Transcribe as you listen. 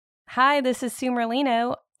Hi, this is Sue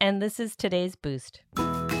Merlino, and this is today's Boost.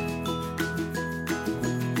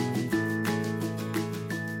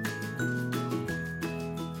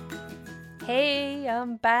 Hey,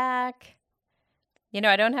 I'm back.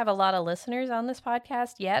 I don't have a lot of listeners on this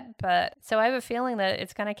podcast yet, but so I have a feeling that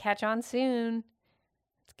it's going to catch on soon.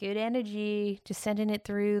 It's good energy, just sending it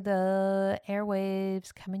through the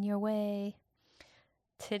airwaves, coming your way.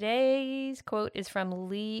 Today's quote is from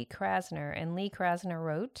Lee Krasner, and Lee Krasner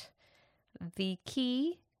wrote, "The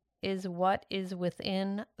key is what is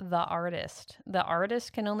within the artist. The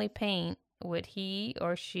artist can only paint what he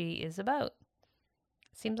or she is about."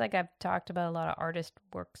 Seems like I've talked about a lot of artist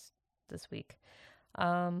works this week.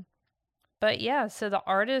 But yeah, so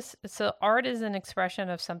art is an expression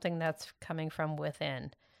of something that's coming from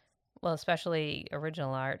within. Well, especially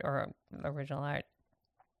original art.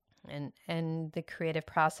 And the creative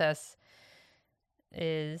process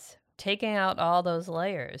is taking out all those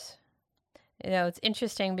layers. It's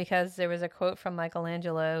interesting because there was a quote from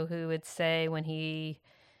Michelangelo who would say when he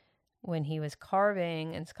was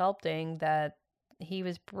carving and sculpting that he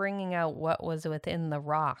was bringing out what was within the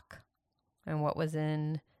rock and what was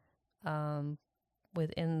within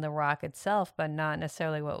the rock itself, but not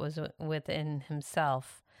necessarily what was within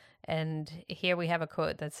himself. And here we have a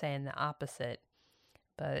quote that's saying the opposite.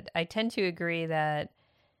 But I tend to agree that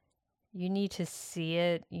you need to see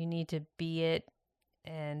it, you need to be it,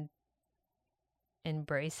 and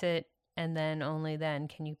embrace it, and then only then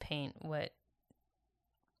can you paint what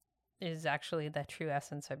is actually the true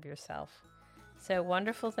essence of yourself. So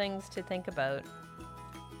wonderful things to think about.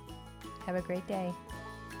 Have a great day.